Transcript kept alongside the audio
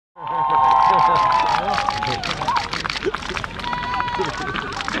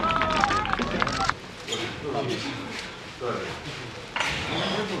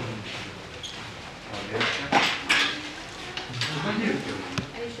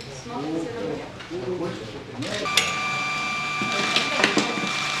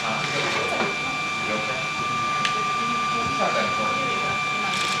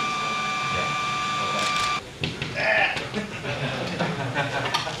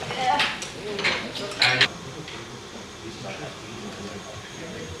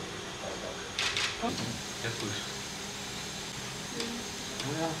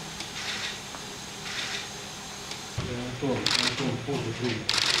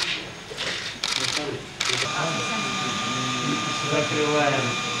Закрываем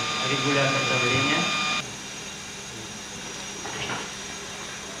регулятор давления.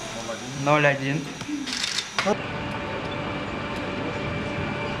 0,1.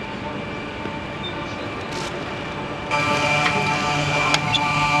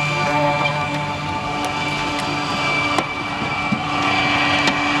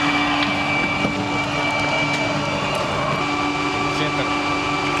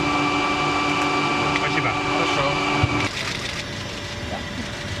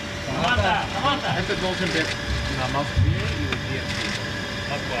 Samantha! Это должен быть на Москве или где?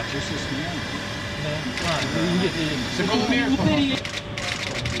 Москва. Нет.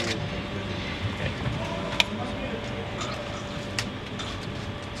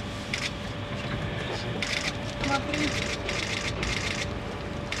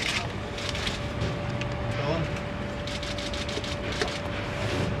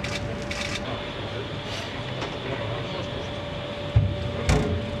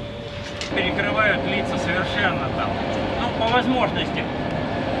 Перекрывают лица совершенно там. Ну, по возможности.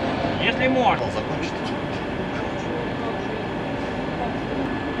 Если можно.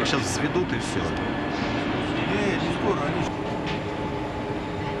 Сейчас взведут и все. Не скоро они.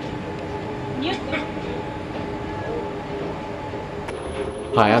 Нет.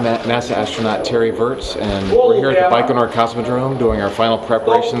 Hi, I'm NASA astronaut Terry Virts, and we're here at the Baikonur Cosmodrome doing our final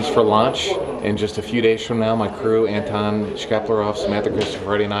preparations for launch. In just a few days from now, my crew, Anton Shkaplerov, Samantha,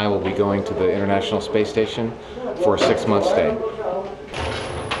 Cristoforetti, and I will be going to the International Space Station for a 6-month stay.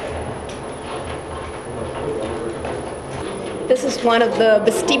 This is one of the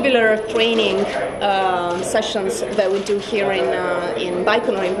vestibular training sessions that we do here in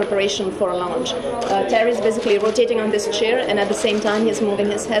Baikonur in preparation for a launch. Terry is basically rotating on this chair, and at the same time he's moving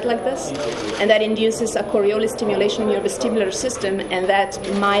his head like this, and that induces a Coriolis stimulation in your vestibular system, and that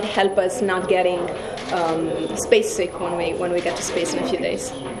might help us not getting space sick when we get to space in a few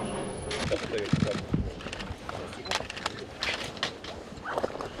days.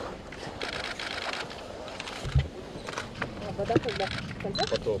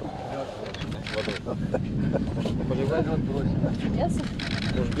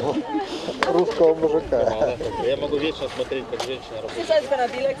 Русского мужика. Я могу вечно смотреть, как женщина работает. She says it's gonna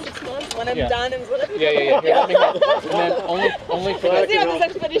be like 6 months when I'm done and whatever. Yeah. And then only for that. See how this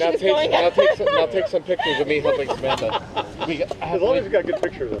expedition is going. I'll take some pictures of me helping Samantha. As long as you got good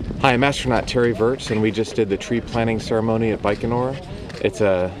pictures of it. Hi, I'm astronaut Terry Virts, and we just did the tree planting ceremony at Baikonur. It's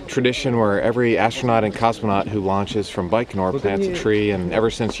a tradition where every astronaut and cosmonaut who launches from Baikonur plants a tree, and ever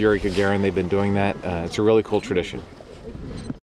since Yuri Gagarin they've been doing that. It's a really cool tradition.